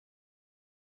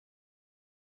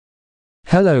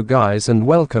Hello guys and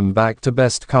welcome back to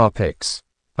Best Car Picks.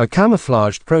 A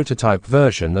camouflaged prototype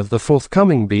version of the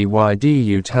forthcoming BYD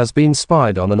Ute has been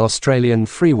spied on an Australian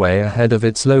freeway ahead of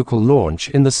its local launch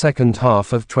in the second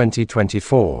half of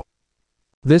 2024.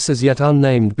 This as yet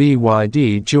unnamed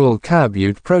BYD dual cab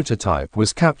Ute prototype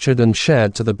was captured and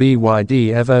shared to the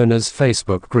BYD EV owners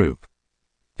Facebook group.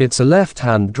 It's a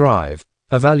left-hand drive,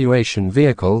 evaluation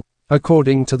vehicle,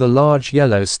 according to the large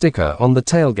yellow sticker on the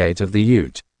tailgate of the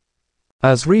Ute.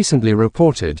 As recently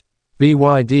reported,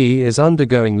 BYD is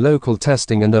undergoing local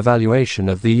testing and evaluation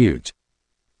of the Ute.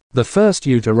 The first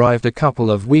Ute arrived a couple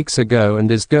of weeks ago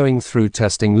and is going through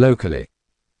testing locally.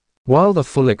 While the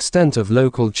full extent of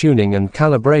local tuning and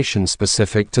calibration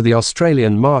specific to the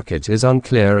Australian market is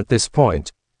unclear at this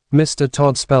point, Mr.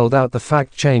 Todd spelled out the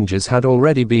fact changes had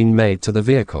already been made to the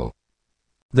vehicle.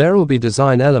 There will be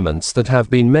design elements that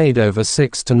have been made over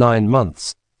 6 to 9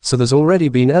 months. So there's already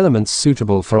been elements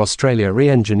suitable for Australia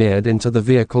re-engineered into the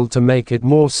vehicle to make it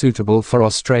more suitable for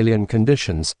Australian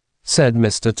conditions, said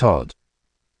Mr. Todd.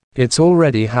 It's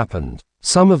already happened.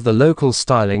 Some of the local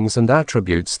stylings and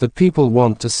attributes that people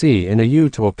want to see in a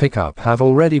Ute or pickup have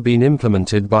already been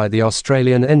implemented by the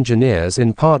Australian engineers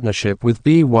in partnership with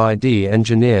BYD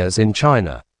engineers in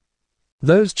China.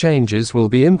 Those changes will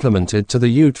be implemented to the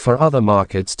Ute for other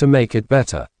markets to make it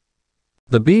better.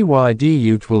 The BYD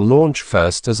Ute will launch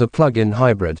first as a plug-in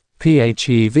hybrid,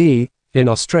 PHEV, in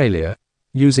Australia,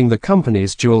 using the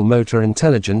company's dual motor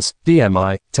intelligence,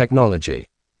 DMI, technology.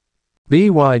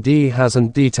 BYD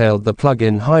hasn't detailed the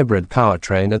plug-in hybrid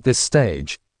powertrain at this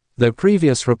stage, though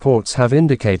previous reports have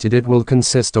indicated it will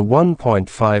consist of a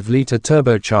 1.5-litre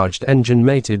turbocharged engine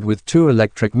mated with 2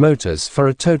 electric motors for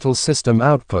a total system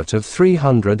output of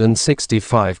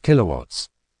 365 kilowatts.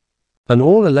 An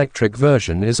all-electric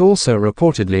version is also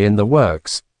reportedly in the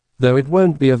works, though it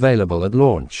won't be available at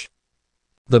launch.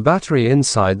 The battery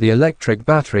inside the electric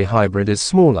battery hybrid is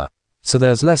smaller, so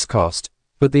there's less cost,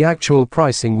 but the actual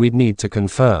pricing we'd need to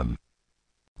confirm.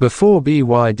 Before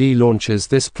BYD launches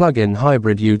this plug-in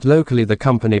hybrid Ute locally, the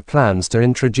company plans to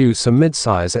introduce a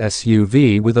mid-size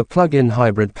SUV with a plug-in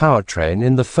hybrid powertrain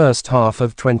in the first half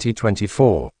of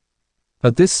 2024.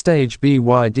 At this stage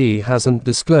BYD hasn't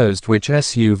disclosed which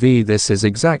SUV this is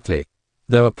exactly,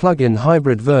 though a plug-in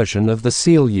hybrid version of the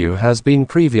CLU has been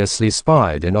previously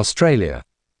spied in Australia.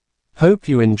 Hope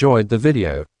you enjoyed the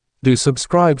video. Do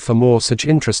subscribe for more such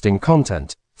interesting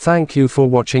content. Thank you for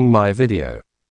watching my video.